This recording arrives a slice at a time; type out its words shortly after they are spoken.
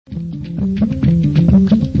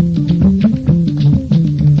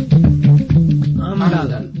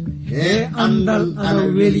andal ana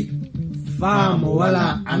weli faamo wala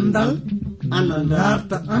andal ana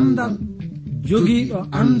darta andal jogiiɗo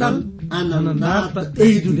andal ana darta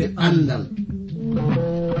ɓeydude andal.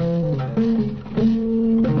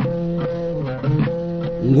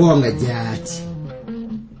 Ngoonga jaati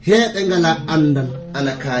heɓe ngala andal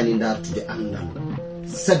ana kaani dartude andal,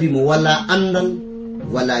 sabi mo wala andal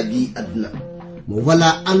wala bi adna, mo wala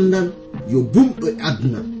andal yo bumɗo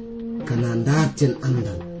adna. Kana darten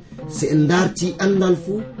andal, se en darti andal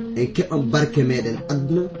fu en keɓan barke meɗen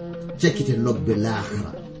adna, cakkite lobbe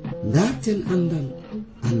lahara. Darten andal,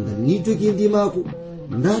 andal ni jogii ndimako.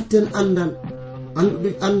 Darten andal,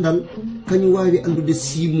 andude andal kañum wawi andude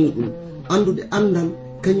simuɗum, andude andal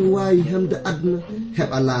kañum wawi hemde adna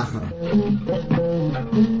heɓa lahara.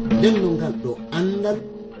 nden no ngal ɗo andal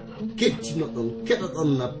kettino ɗon keɗa ɗon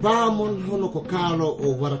na baamon hono ko kaalo o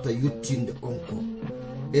warata yuttinde on ko,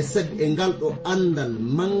 e sabi e ngal ɗo andal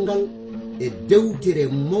mangal e dewtere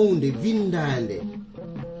mawnde windande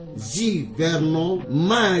J. Vernon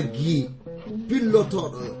Maagi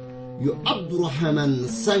pillotoɗo yo Abdourahman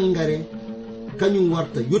Sangare kañum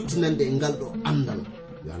warta yottinande e ngal ɗo andal.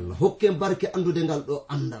 Yo Allah hokke barke andude ngal ɗo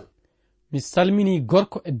andal. Mi salmini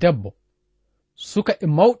gorko e debbo, suka e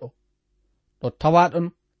mawɗo, ɗo tawaɗon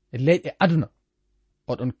e leyɗe aduna,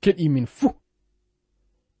 oɗon keɗi min fuu.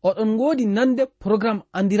 Oɗon ngoodi nande programme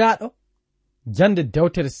andiraɗo jande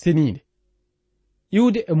dewtere seninde,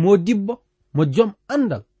 iwde e modibbo mo joom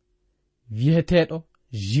andal wiyeteɗo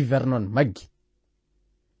J. Vernon Maggi.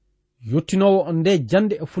 Yottinowo on nde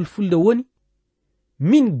jande e fulfulde woni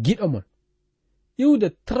min giɗo mon, iwde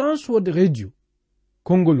Transworld Radio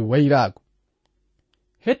kongol wayrago.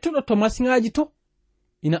 Hettuɗo to masiŋaji to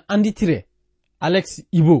ina anditire Alex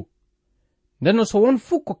Ibo. Ndeno so won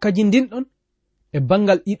fuu ko kajindinɗon e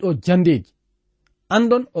bangal ɗiɗo jandeji,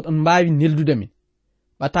 andon oɗon mbawi neldude min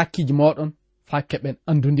ɓatakiji moɗon fa keɓen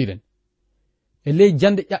andodiren. E ley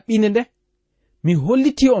jande ƴaɓɓinde nde mi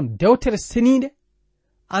holliti on dewtere seninde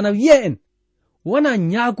ana wiya en wana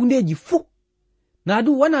ñaagundeji fuu, na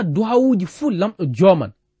du wana duhawuji fuu lamɗo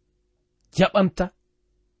joman jaɓanta,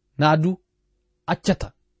 na du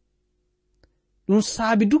accata. ɗum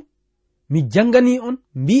saabi du mi jangani on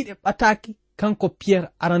mbiɗe ɓataki kanko Pierre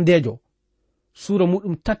arandejo sura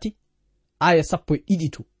muɗum 3 aya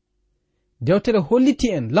 12. Dewtere holliti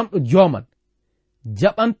en lamɗo joman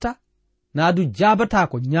jaɓanta, na du jabata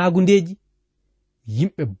ko ñaagundeji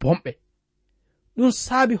yimɓe bomɓe. ɗum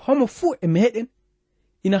saabi homo fuu e meɗen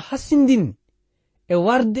ina hasindini e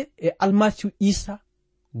warde e almasihu Isa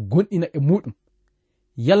gonɗina e muɗum,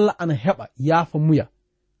 yalla ana heɓa yaafa muya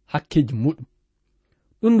hakkeji muɗum.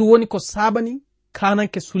 ɗum ndu woni ko sabani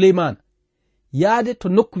kananke Suleymana yaade to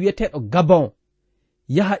nokku wiyeteɗo Gabon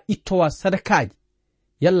yaha ittowa sadakaji,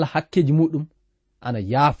 yalla hakkeji muɗum ana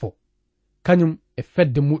yaafo kañum e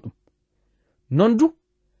fedde muɗum. non du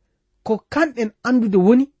ko kanɗen andude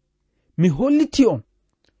woni mi holliti on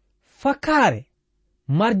fakare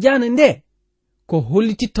marjane nde ko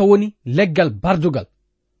hollititta woni leggal bardugal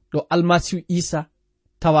ɗo almasihu Isa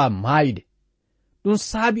tawa maayide. ɗum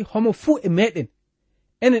saabi homo fuu e meɗen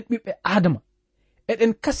enen ɓiɓɓe adama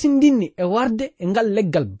eɗen kasindinni e warde e ngal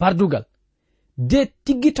leggal bardugal de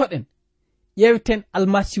tiggitoɗen ƴewten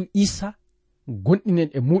almasihu Isa gonɗinen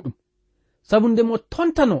e muɗum, sabu nde mo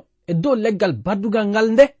tontano e dow leggal bardugal ngal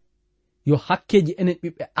nde yo hakkeji enen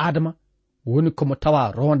ɓiɓɓe adama woni komo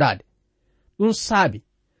tawa rondade. ɗum saabi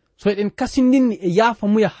so eɗen kasindinni e yaafa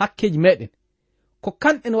muya hakkeji meɗen, ko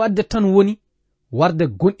kanɗen wadde tan woni warde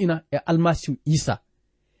gonɗina e almasihu Isa,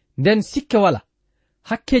 nden sikke wala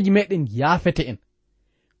hakkeji meɗen yaafete en.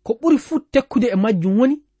 ko ɓuri fuu tekkude e majjum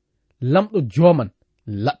woni lamɗo joman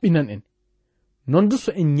laɓɓinan en. non du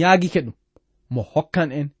so en ñaagike ɗum mo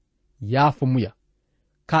hokkan en yaafa muya,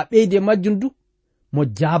 ka ɓeydi e majjum du mo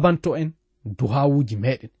jabanto en duhawuji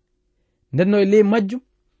meɗen. ndenno e ley majjum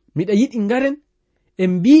miɗa yiɗi ngaren e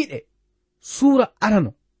mbiɗe suura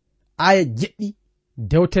arano aya 7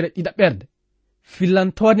 dewtere ɗiɗaɓerde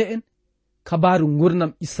fillantone en kabaru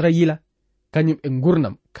gurnam Israila kañum e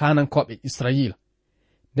gurnam kanankoɓe Israila.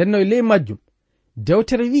 ndenno e ley majjum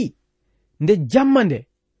dewtere wi nde jamma nde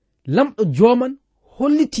lamɗo joman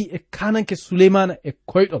holliti e kananke Suleymana e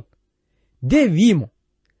koyɗol de wimo,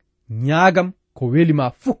 ñaagam ko welima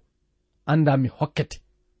fuu anda mi hokkete.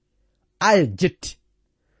 aya 7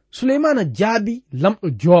 Suleymana jaabi lamɗo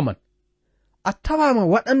joman, a tawama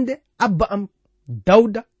waɗande abba am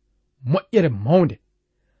Dawda moƴƴere mawnde,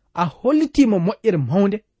 a hollitimo moƴƴere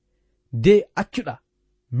mawnde de accuɗa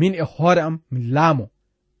min e hoore am mi laamo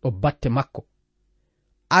ɗo batte makko.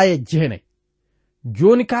 aya 9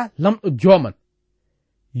 joni ka lamɗo joman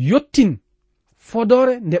yottin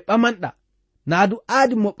fodore nde ɓamanɗa naadu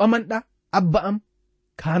aadi mo ɓamanɗa abba am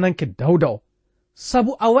kananke dawda o,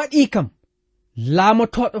 sabu a waɗi kam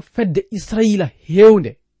laamotoɗo fedde israila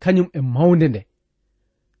hewnde kañum e mawnde nde.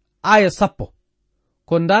 aya 10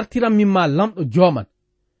 ko dartiran min ma lamɗo joman,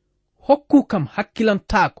 hokku kam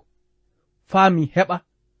hakkilantaako faa mi heɓa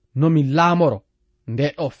no mi laamoro nde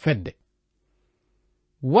ɗo fedde.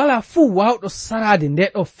 wala fuu wawɗo sarade nde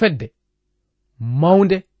ɗo fedde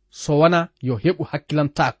mawnde so wana yo heɓu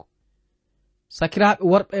hakkilantaako. sakiraaɓe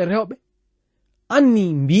worɓe e rewɓe, anni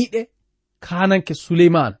mbiɗe kananke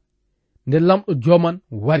Suleymana nde lamɗo joman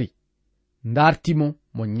wari dartimo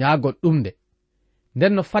mo ñaagol ɗum nde.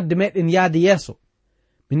 nden no fadde meɗen yaade yeeso,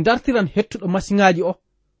 min dartiran hettuɗo masiŋaji o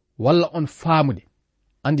walla on faamude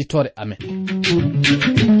anditore amen.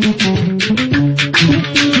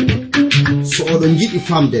 so oɗon jiɗi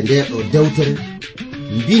famde nde ɗo dewtere,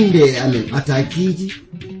 binde e amen atakiji,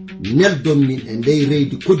 neldon min e ndey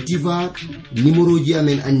leydi Côte d'Ivoire. numéroji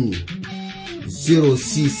amen anni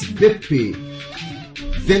 06 BP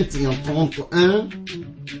 2131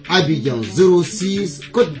 Abidjan 06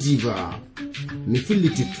 Côte d'Ivoire. mi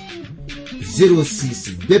fillititto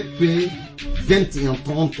 06 BP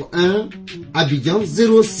 2131 Abidjan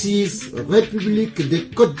 06 République de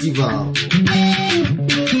Côte d'Ivoire.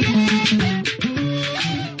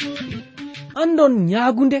 andon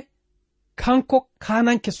ñaagunde kanko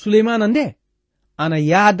kananke Suleymana nde ana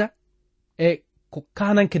yaada e ko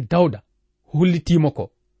kananke Dawda hollitimo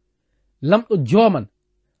ko. lamɗo joman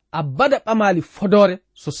abada ɓamali fodore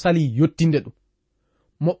so sali yottinde ɗum.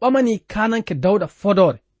 mo ɓamani kananke Dawda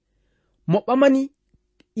fodore, mo ɓamani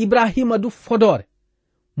Ibrahima du fodore,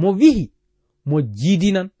 mo wihi mo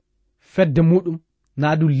jiidinan fedde muɗum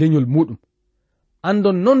naa du leñol muɗum.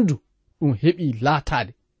 andon nondu ɗum heɓi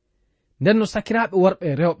laatade. nden no sakiraaɓe worɓe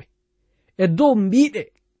e rewɓe, e dow mbiɗe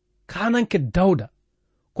kananke Dawda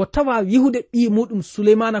ko tawa wihude ɓi muɗum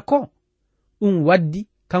Suleymana ko, ɗum waddi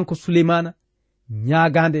kanko Suleymana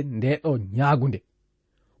ñaagande nde ɗo ñaagunde.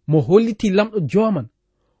 mo holliti lamɗo joman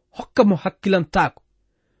hokka mo hakkilantaako.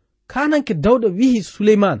 kananke Dawda wihi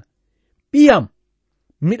Suleymana, ɓiyam,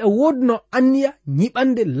 miɗa wodno anniya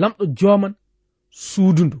ñiɓande lamɗo joman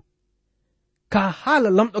suudu ndu. ka haala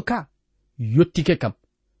lamɗo ka yottike kam.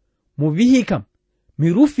 mo wihi kam, mi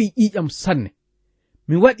rufi ƴiƴam sanne,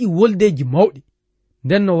 mi waɗi woldeji mawɗi,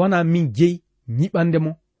 nden no wana min jeyi ñiɓande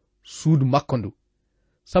mo suudu makko ndu,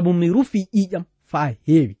 sabu mi rufi ƴiƴam faa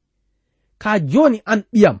heewi. ka joni an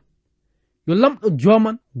ɓiyam, yo lamɗo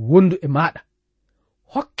joman wondu e maɗa,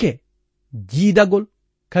 hokke jiidagol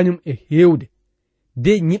kañum e heewde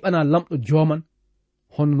de ñiɓana lamɗo joman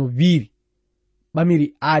hono no wiiri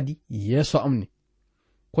ɓamiri aadi yeeso am ni.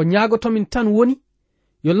 ko ñaagotomin tan woni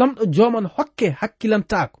yo lamɗo joman hokke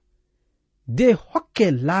hakkilantaako de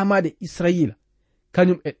hokke laamade Israila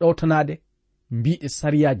kañum e ɗowtanade mbiɗe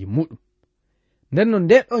sariyaji muɗum. nden no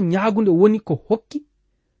nde ɗo ñaagunde woni ko hokki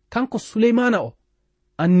kanko Suleymana o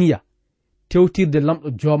anniya tewtirde lamɗo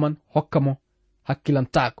joman hokka mo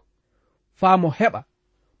hakkilantaako, faa mo heɓa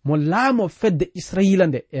mo laamo fedde Israila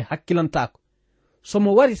nde e hakkilantaako. so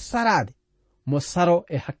mo wari sarade mo saro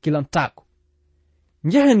e hakkilantaako.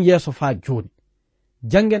 njehen yeeso faa joni,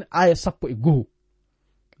 jangen aya 11.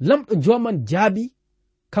 lamɗo joman jaabi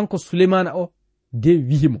kanko Suleymana o de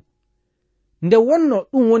wihimo, nde wonno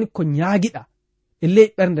ɗum woni ko ñaagiɗa e ley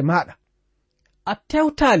ɓernde maɗa, a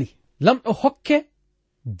tewtali lamɗo hokke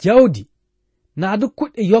jawdi naadu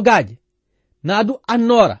kuɗɗe yogaje, naadu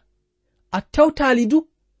annora, a tewtali du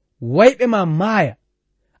wayɓe ma maaya,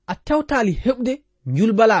 a tewtali heɓde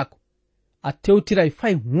njulbalako, a tewtiray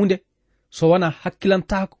fay hunde so wana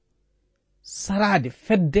hakkilantaako sarade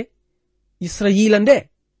fedde Israila nde.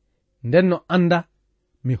 nden no anda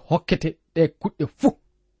mi hokkete ɗe kuɗɗe fuu.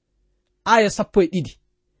 aya 12.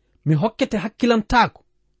 mi hokkete hakkilantaako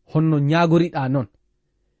honno ñaagoriɗa non.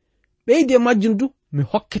 ɓeyde majjum du mi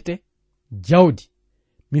hokkete jawdi,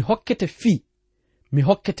 mi hokkete fii, mi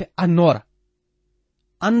hokkete annora.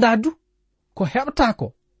 anda du ko heɓata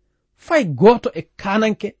ko fay goto e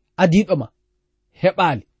kananke adiɗo ma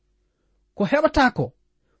heɓali, ko heɓata ko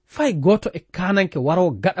fay goto e kananke waro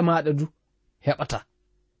gaɗa maɗa du heɓata.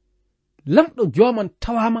 lamɗo joman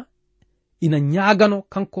tawama ina ñaagano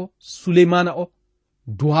kanko Suleymana o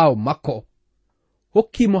duwawo makko o,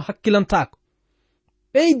 hokkimo hakkilantaako,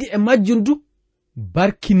 ɓeydi e majjum du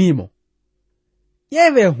barkinimo.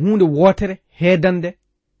 ƴeewe hunde wotere heedande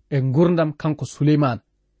e gurdam kanko Suleymana,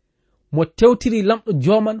 mo tewtiri lamɗo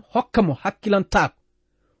joman hokka mo hakkilantaako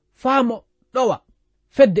faa mo ɗowa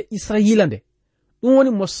fedde Israila nde. ɗum woni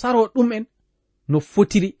mo saro ɗumen no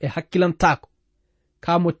fotiri e hakkilantaako.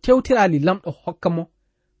 ka mo tewtirali lamɗo hokka mo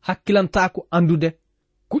hakkilantaako andude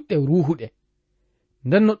kuɗɗe ruhuɗe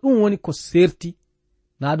nden no ɗum woni ko serti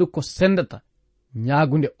naadu ko sendata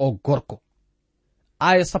ñaagunde o gorko.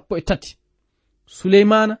 aya 13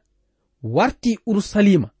 Suleymana warti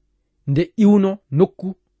Urusalima nde iwno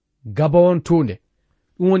nokku gabawontonde,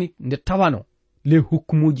 ɗum woni nde tawano le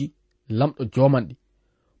hukkumuji lamɗo jomanɗi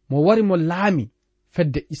mo wari mo laami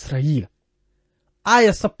fedde Israila.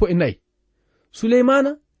 aya 14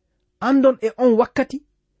 Suleymana andon e on wakkati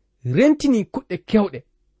rentini kuɗɗe kewɗe,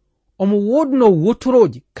 omo wodno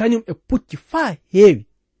wotoroji kañum e pucci faa heewi,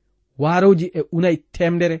 waaroji e unay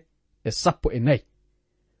 114.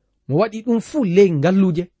 mo waɗi ɗum fuu ley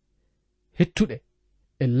ngalluje hettuɗe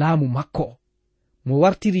e laamu makko o. mo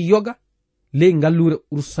wartiri yoga ley ngallure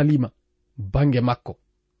Urusalima bange makko.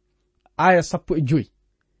 aya 15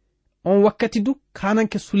 on wakkati du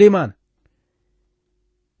kananke Suleymana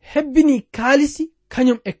hebbini kaalisi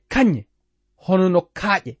kañum e kañe hono no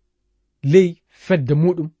kaaƴe ley fedde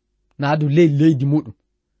muɗum naadu ley leydi muɗum.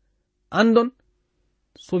 andon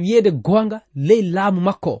so wiyeede goonga ley laamu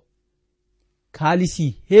makko o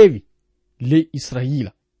kaalisi heewi ley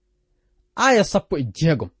Israila. aya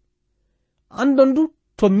 16 andon du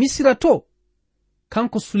to Misira to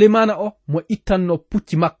kanko Suleymana o mo ittanno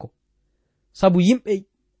pucci makko, sabu yimɓe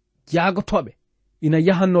jaagotoɓe ina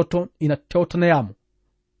yahanno toon ina tewtanayamo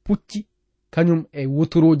pucci kañum e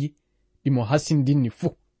wotoroji ɗimo hasindinni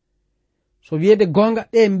fuu. so wiyeede goonga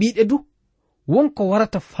ɗe mbiɗe du wonko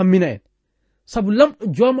warata fammina en, sabu lamɗo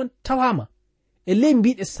joman tawama e ley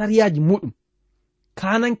mbiɗe sariyaji muɗum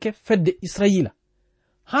kananke fedde Israila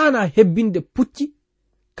hana hebbinde pucci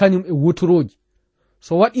kañum e wotoroji.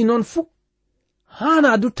 so waɗi noon fuu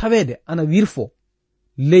hana du tawede ana wirfo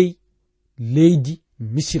ley leydi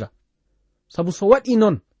Misira, sabu so waɗi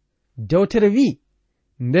noon dewtere wi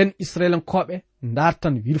nden Israelankoɓe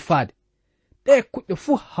dartan wirfade ɗe kuɗɗe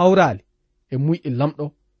fuu hawrali e muyɗe lamɗo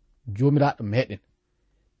jomiraɗo meɗen.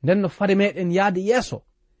 nden no fare meɗen yaade yeeso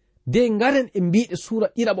de ngaren e mbiɗe suura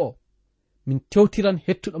ɗiɗaɓo o, min tewtiran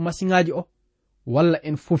hettuɗo masiŋaji o walla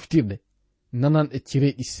en foftirde nanan e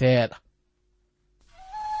cireɗi seeɗa.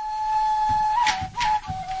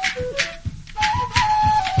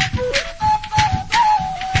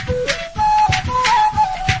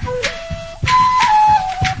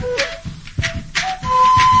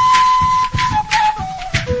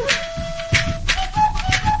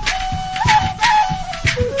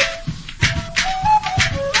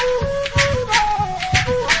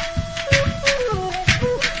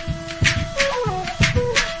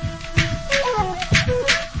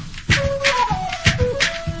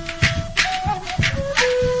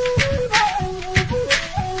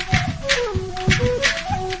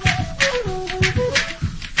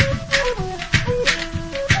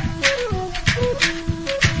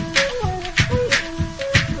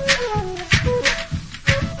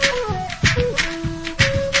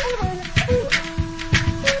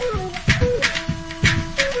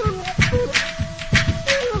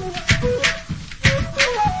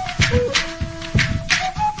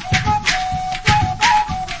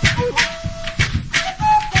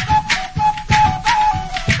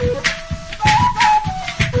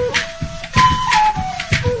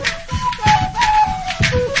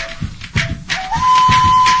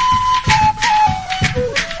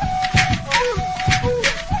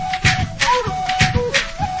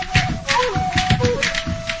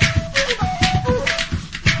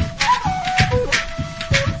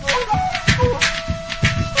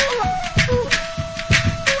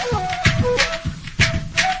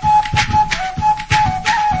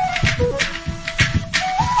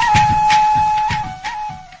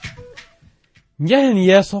 Njehen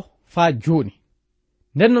yeeso faa joni,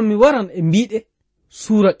 nden non mi waran e mbiɗe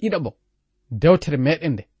suura ɗiɗaɓo dewtere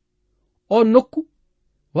meɗen nde. o nokku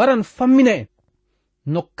waran fammina en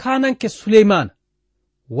no kananke Suleymana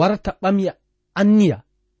warata ɓamya anniya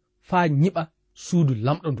faa nyiɓa suudu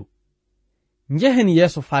lamɗo ndu. Njehen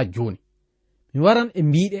yeeso faa joni, mi waran e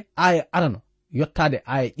mbiɗe aya arano yottade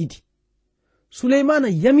aya 2. Suleymana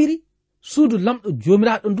yamiri suudu lamɗo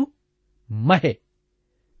jomiraɗo ndu mahe,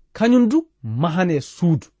 kañum du mahane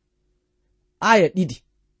suudu. aya 2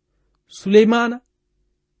 Suleymana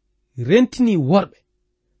rentini worɓe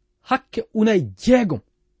hakke unay 6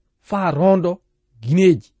 faa rondo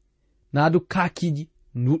gineeji naadu kaakiji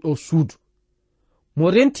nduɗo suudu.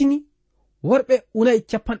 mo rentini worɓe unay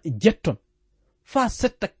 60 faa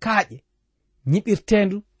setta kaaƴe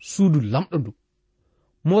nyiɓirtendu suudu lamɗo ndu.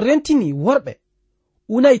 mo rentini worɓe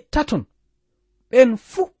unay 3 ɓen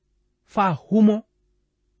fuu faa humo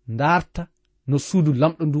ndarta no suudu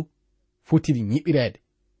lamɗo ndu fotiri nyiɓirede.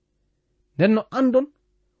 nden no andon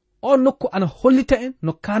o nokku ana hollita en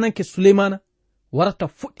no kananke Suleymana warata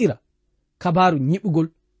fuɗɗira kabaru nyiɓugol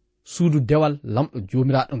suudu dewal lamɗo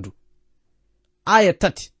jomiraɗo ndu. Aya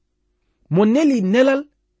 3. Mo neli nelal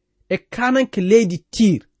e kananke leydi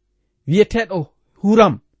Tir wiyeteɗo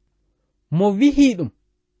Huram, mo wihi ɗum,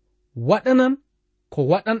 waɗanan ko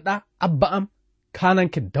waɗanɗa abba am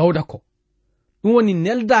kananke Dawda ko. ɗum woni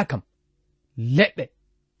nelda kam leɗɗe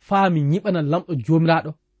faa mi nyiɓana lamɗo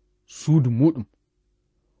jomiraɗo suudu muɗum.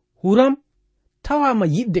 Huram tawama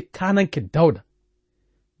yiɗde kananke Dawda.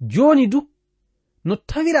 Joni du no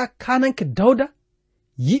tawira kananke Dawda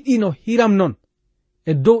yiɗino Hiram non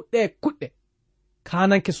e dow ɗe kuɗɗe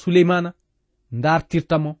kananke Suleymana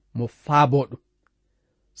dartirtamo mo faabo ɗum.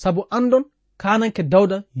 Sabu andon kananke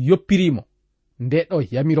Dawda yoppirimo nde ɗo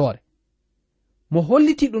yamirore. Mo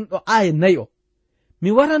holliti ɗum ɗo aya 4 o,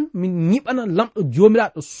 mi waran mi nyiɓana lamɗo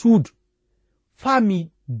jomiraɗo suudu faa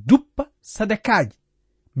mi duppa sadakaji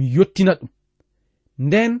mi yottina ɗum,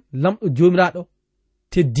 nden lamɗo jomiraɗo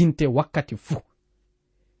teddinte wakkati fuu.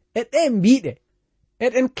 E ɗe mbiɗe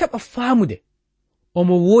eɗen keɓa faamude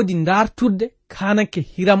omo woodi darturde kananke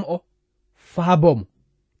Hiram o faabomo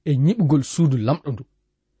e nyiɓugol suudu lamɗo ndu,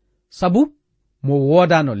 sabu mo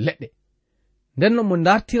wodano leɗɗe. Ndenno mo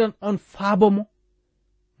dartiran on faabomo,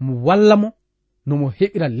 mo wallamo no mo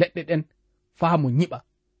heɓira leɗɗe ɗen faa mo nyiɓa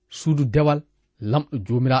suudu dewal lamɗo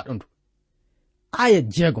jomiraɗo ndu. Aya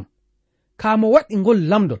 6. Ka mo waɗi ngol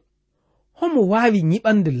lamdol, homo wawi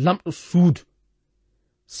nyiɓande lamɗo suudu,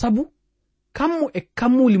 sabu kammo e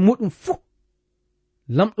kammuli muɗum fuu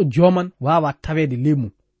lamɗo joman wawa tawede ley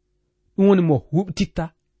mum. ɗum woni mo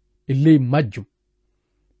huɓtitta e ley majjum.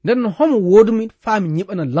 Ndenno homo wodumi faa mi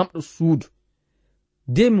nyiɓana lamɗo suudu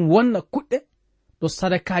de mi wonna kuɗɗe ɗo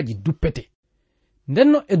sadakaji duppete.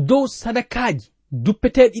 Ndenno e dow sadakaji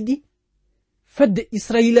duppeteɗi ɗi fedde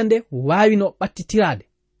Israila nde wawino ɓattitirade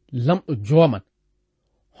lamɗo joman.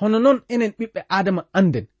 Hono non enen ɓiɓɓe Adama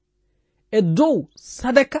anden e dow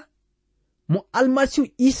sadaka mo Almasihu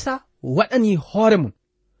Isa waɗani hoore mum,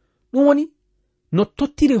 ɗum woni no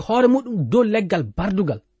tottiri hoore muɗum dow leggal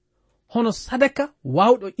bardugal hono sadaka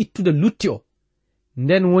wawɗo ittude lutti o,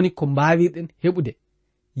 nden woni ko mbawirɗen heɓude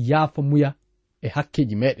yaafa muya e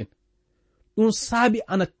hakkeji meɗen. ɗum saabi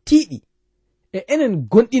ana tiiɗi e enen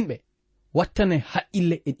gonɗinɓe wattane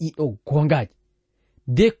haqqille e ɗiɗo gongaji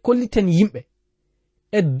de kolliten yimɓe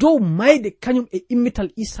e dow mayde kañum e immital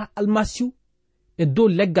Isa Almasihu e dow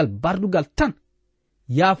leggal bardugal tan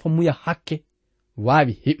yaafa muya hakke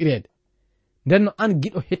wawi heɓirede. Ndenno an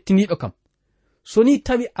giɗo hettiniɗo kam, so ni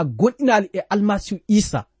tawi a gonɗinali e Almasihu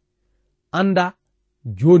Isa, anda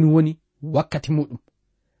joni woni wakkati muɗum.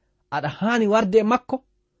 aɗa hani warde e makko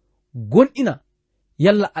gonɗina,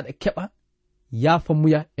 yalla aɗa keɓa yaafa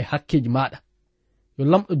muya e hakkeji maɗa. Yo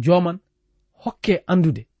lamɗo joman hokke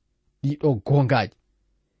andude ɗiɗo gongaji.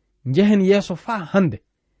 Njehen yeeso faa hande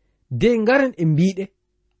de ngaren e mbiɗe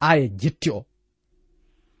aya 7 o.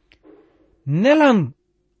 Nelan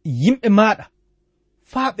yimɓe maɗa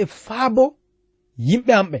faa ɓe faabo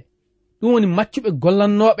yimɓe amɓe, ɗum woni maccuɓe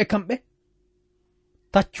gollannoɓe kamɓe,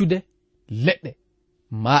 taccude leɗɗe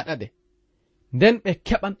maɗa ɗe, nden ɓe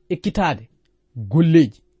keɓan ekkitade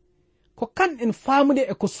golleji. Ko kanɗen faamude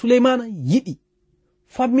e ko Suleymana yiɗi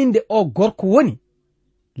famminde o gorko woni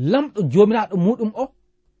lamɗo jomiraɗo muɗum o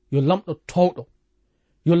yo lamɗo towɗo,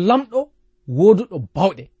 yo lamɗo woduɗo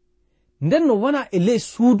bawɗe, nden no wona e ley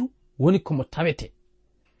suudu woni komo tawete.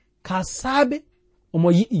 Ka saabe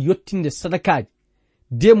omo yiɗi yottinde sadakaji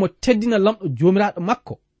de mo teddina lamɗo jomiraɗo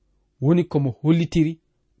makko woni komo hollitiri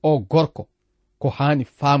o gorko ko hani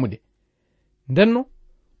faamude. Ndenno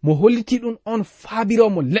mo holliti ɗum on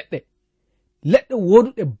faabiromo leɗɗe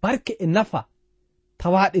woduɗe barke e nafa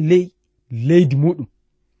tawaɗe ley leydi muɗum.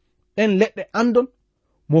 ɗen leɗɗe andon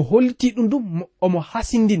mo holliti ɗum ɗum omo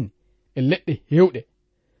hasindin e leɗɗe hewɗe,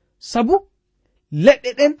 sabu leɗɗe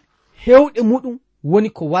ɗen hewɗe muɗum woni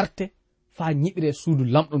ko warte faa nyiɓire suudu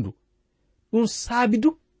lamɗo ndu. ɗum saabi du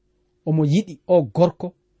omo yiɗi o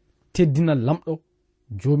gorko teddina lamɗo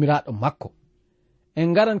jomiraɗo makko. En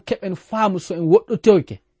ngaran keɓen faamu so en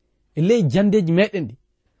woɗɗotoyke e ley jandeji meɗen ɗi,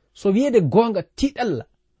 so wiyede gonga tiɗalla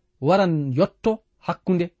waran yotto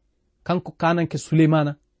hakkunde kanko kananke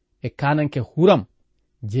Suleymana e kananke Huram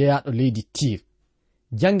jeeyaɗo leydi Tir.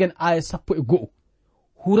 Jangen aya 11.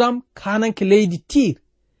 Huram kananke leydi Tir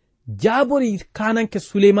jabori kananke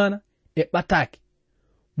Suleymana e ɓatake,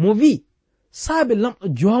 mo wi saabe lamɗo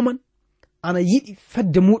joman ana yiɗi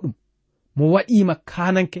fedde muɗum, mo waɗima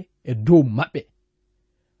kananke e dow maɓɓe.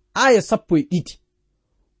 Aya 12.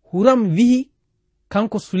 Huram wihi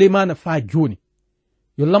kanko Suleymana faa joni,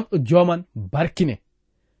 yo lamɗo joman barkine,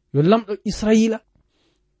 yo lamɗo Israila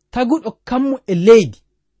taguɗo kammu e leydi,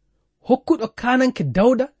 hokkuɗo kananke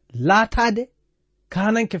Dawda laataade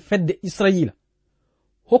kananke fedde Israila,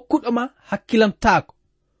 hokkuɗoma hakkilantaako,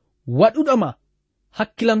 waɗuɗoma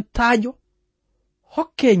hakkilantajo,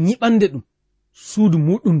 hokke nyiɓande ɗum suudu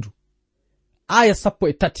muɗum ndu. Aya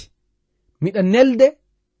 13. Miɗa nelde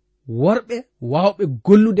worɓe wawɓe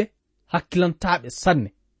gollude hakkilantaɓe sanne.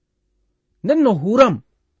 Nden no Huram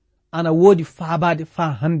ana woodi faabade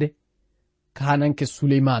faa hande kananke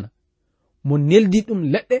Suleymana, mo neldi ɗum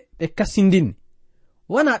leɗɗe ɗe kasindinni.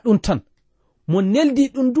 Wana ɗum tan, mo neldi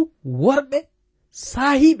ɗum du worɓe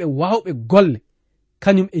saahiɓe wawɓe golle,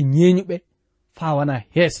 kañum e ñeeñuɓe faa wana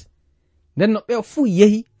heese. Nden no ɓe fuu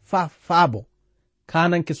yehi faa faabo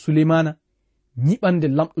kananke Suleymana nyiɓande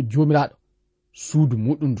lamɗo jomiraɗo suudu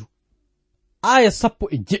muɗum ndu. Aya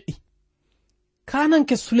 17.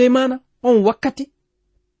 Kananke Suleymana on wakkati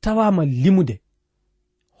tawama limude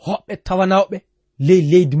hoɓɓe tawanawɓe ley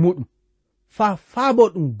leydi muɗum faa faabo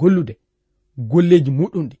ɗum gollude golleji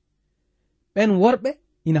muɗum ɗi. ɓen worɓe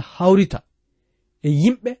ina hawrita e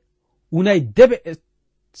yimɓe unay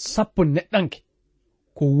 110 neɗɗanke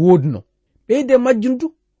ko wooduno. ɓeyde majjum du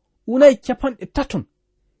unay 30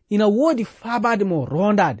 ina woodi faabade mo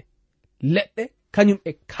rondade leɗɗe kañum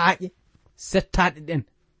e kaaƴe settaɗe ɗen.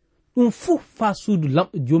 ɗum fuu faa suudu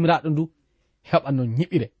lamɗo jomiraɗo ndu heɓa no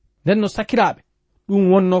nyiɓire. nden no sakiraɓe,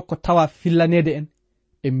 ɗum wonno ko tawa fillanede en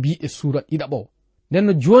e mbiɗe suura ɗiɗaɓo. nden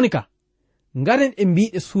no joni ka ngaren e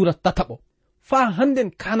mbiɗe suura tataɓo. faa handen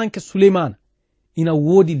kananke Suleymana ina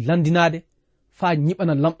woodi landinade faa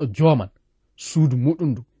nyiɓana lamɗo joman suudu muɗum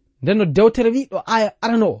ndu. nden no dewtere wi ɗo aya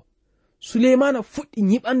arano o, Suleymana fuɗɗi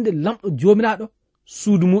nyiɓande lamɗo jomiraɗo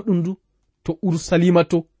suudu muɗum ndu to Urusalima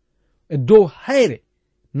to, e dow hayre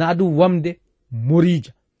na du wamde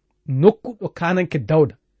Morija, nokku ɗo kananke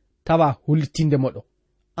Dawda tawa hollitinde moɗo.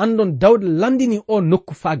 Andon Dawda landini o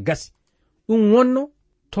nokku faa gasi. ɗum wonno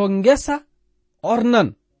to ngesa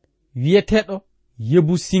Ornan wiyeteɗo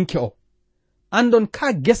Yebusinke o. Andon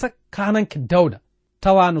ka gesa kananke Dawda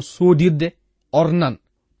tawano sodirde Ornan.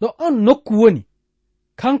 ɗo on nokku woni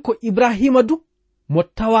kanko Ibrahima du mo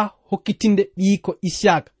tawa hokkitinde ɓiiko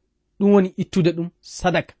Isiyaka, ɗum woni ittude ɗum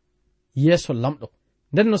sadaka yeeso lamɗo.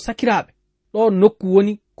 nden no sakiraɓe, ɗo nokku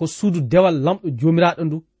woni ko suudu dewal lamɗo jomiraɗo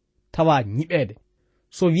ndu tawa nyiɓede.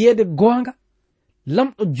 so wiyeede goonga,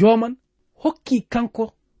 lamɗo joman hokki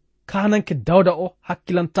kanko kananke Dawda o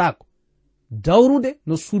hakkilantako dawrude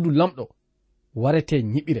no suudu lamɗo warete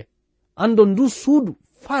nyiɓire. andon ndu suudu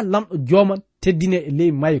faa lamɗo joman teddine e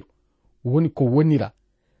ley mayru woni ko wonira,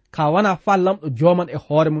 ka wana faa lamɗo joman e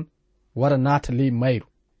hoore mum wara naata ley mayru.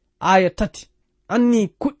 aya 3. anni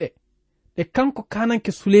kuɗɗe ɗe kanko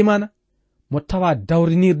kananke Suleymana mo tawa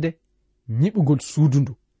dawrinirde nyiɓugol suudu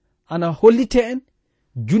ndu. ana hollite en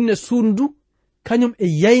junne suudu ndu kañum e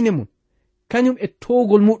yayne mum, kañum e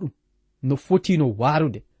towgol muɗum no fotino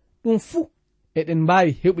warude. ɗum fuu eɗen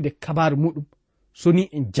mbawi heɓude kabaru muɗum so ni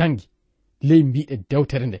en jangi ley mbiɗe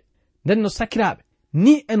dewtere nde. nden no sakiraɓe,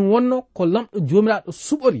 ni en wonno ko lamɗo jomiraɗo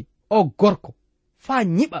suɓori o gorko faa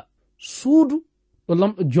nyiɓa suudu ɗo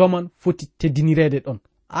lamɗo joman foti teddinirede ɗon.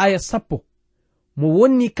 aya 10. mo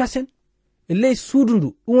wonni kasen e ley suudu ndu,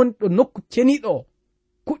 ɗum woni ɗo nokku ceniɗo o,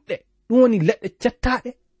 kuɗɗe ɗum woni leɗɗe cettaɗe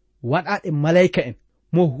waɗaɗe malayika en,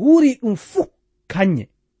 mo huuri ɗum fuu kanye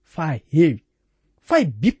faa heewi. fay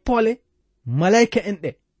bippole malayika en ɗe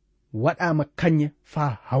waɗama kanye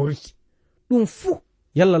faa hawriki. ɗum fuu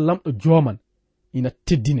yalla lamɗo joman ina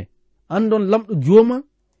teddine. andon lamɗo joman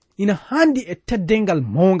ina handi e teddengal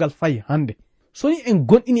mawngal fay hande. so ni en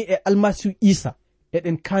gonɗini e Almasihu Isa,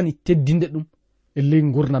 eɗen kaani teddinde ɗum e ley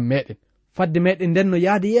gurdam meɗen. fadde meɗen nden no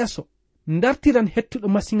yaade yeeso, dartiran hettuɗo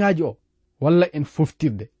masiŋaji o walla en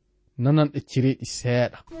foftirde nananɗe cireɗi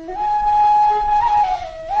seeɗa.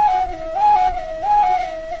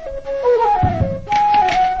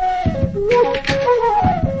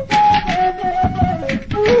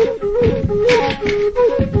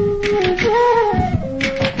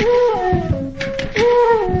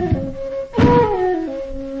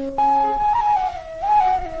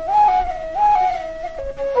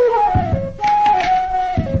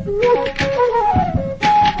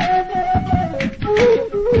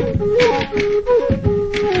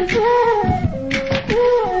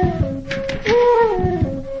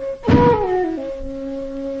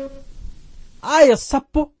 aya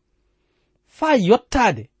 10 faa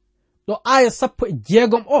yottade ɗo aya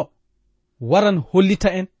 16 o waran hollita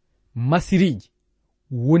en masiriji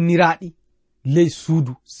wonniraɗi ley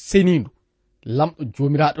suudu senindu lamɗo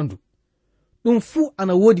jomiraɗo ndu. ɗum fuu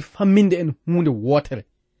ana woodi famminde en hunde wotere.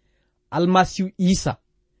 Almasihu Isa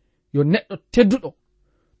yo neɗɗo tedduɗo,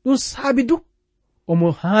 ɗum saabi du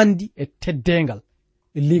omo handi e teddengal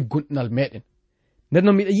e ley gonɗinal meɗen. nden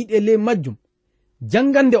no miɗa yiɗi e ley majjum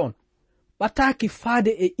jangande on ɓataaki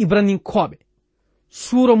faade e ibraninkoɓe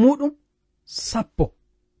suura muɗum 10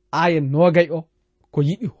 aya 20 o ko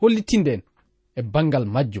yiɗi hollitinde en e bangal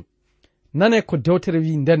majjum. Nane ko dewtere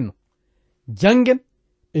wi ndenno jangen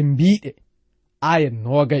e mbiɗe aya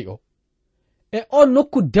 20 o. E o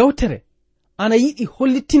nokku dewtere ana yiɗi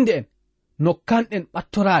hollitinde en no kanɗen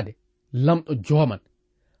ɓattorade lamɗo joman.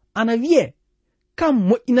 Ana wi'e kam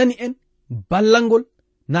moƴƴinani en ballangol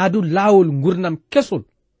naa du laawol gurnam kesol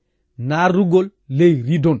naarugol ley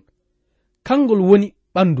ridon kangol woni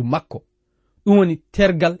ɓandu makko ɗum woni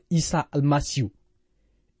tergal Isa almasihu.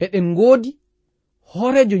 Eɗen ngoodi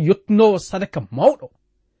hoorejo yottunowo sadaka mawɗo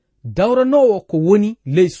dawranowo ko woni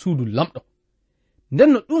ley suudu lamɗo.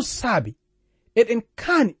 Ndenno ɗum saabi eɗen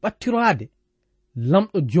kaani ɓattirade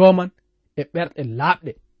lamɗo joman e ɓerɗe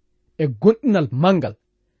laaɓɗe e gonɗinal mangal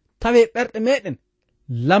tawe ɓerɗe meɗen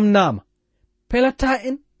lamnama pelata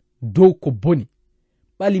en dow ko boni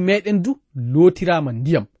ɓali meɗen du lootirama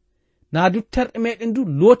ndiyam naa du terɗe meɗen du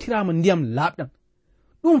lootirama ndiyam laaɓɗam.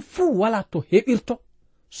 ɗum fuu wala to heɓirto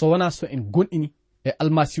so wona so en gonɗini e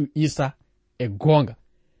almasihu Isa e goonga.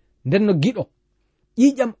 nden no giɗo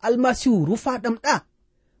ƴiƴam almasihu rufaɗam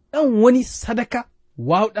ɗan woni sadaka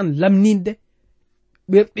wawɗan lamninde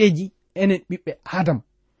ɓerɗeji enen ɓiɓɓe adama.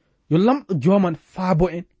 yo lamɗo joman faabo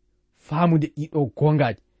en faamude ɗiɗo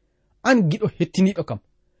gongaji. an giɗo hettiniɗo kam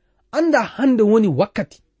anda hande woni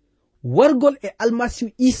wakkati wargol e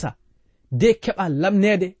almasihu Isa de keɓa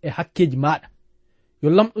lamnede e hakkeji maɗa. yo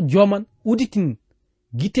lamɗo joman uditin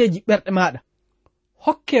giteji ɓerɗe maɗa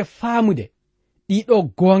hokke faamude ɗiɗo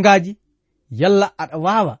gongaji yalla aɗa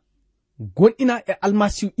wawa gonɗina e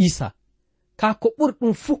almasihu Isa ka ko ɓuri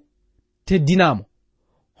ɗum fuu teddinamo.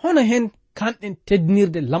 hono hen kanɗen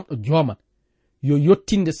teddinirde lamɗo joman yo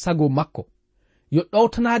yottinde sago makko, yo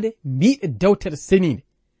ɗowtanade mbiɗe dewtere senide,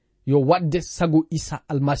 yo wadde sago Isa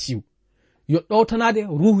almasihu, yo ɗowtanade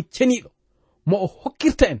ruhu ceniɗo mo o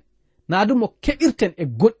hokkirta en naa du mo keɓirten e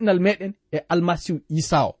gonɗinal meɗen e almasihu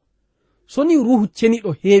Isa o. so ni ruhu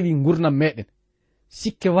ceniɗo heewi gurnam meɗen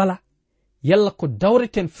sikke wala yalla ko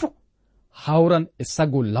dawreten fuu hawran e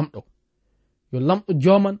sago lamɗo. yo lamɗo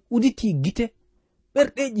joman uditi gite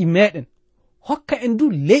ɓerɗeji meɗen hokka en du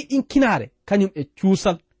leyɗinkinare kañum e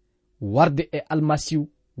cuusal warde e almasihu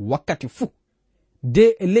wakkati fuu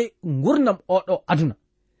de e ley gurnam oɗo aduna.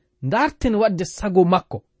 darten wadde sago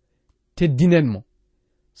makko teddinen mo.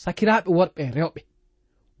 sakiraɓe worɓe rewɓe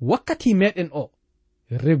wakkati meɗen o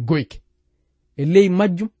reggoyke e ley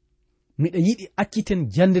majjum miɗa yiɗi acciten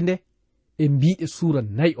jande nde e mbiɗe suura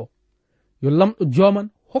 4 o. yo lamɗo joman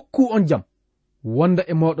hokku on jam wonda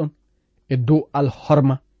e moɗon e dow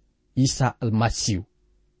alhorma Isa almasihu.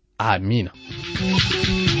 amina.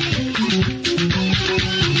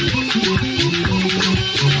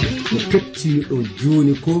 ko kettiniɗo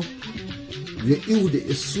joni ko yo iwde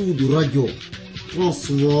e suudu radio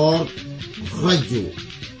transword radio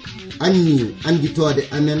anni anditode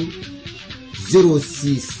amen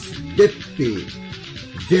 06 BP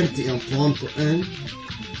 2131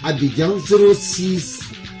 Abidjan 06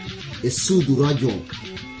 e suudu radio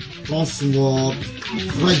transword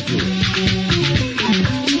radio.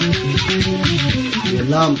 yo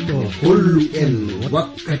lamɗo hollu en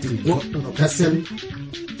wakkati goɗɗo kasen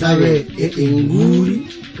tawe eɗen nguuri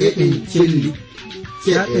eɗen celli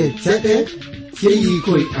ceɗe ceyi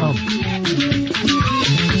koye am.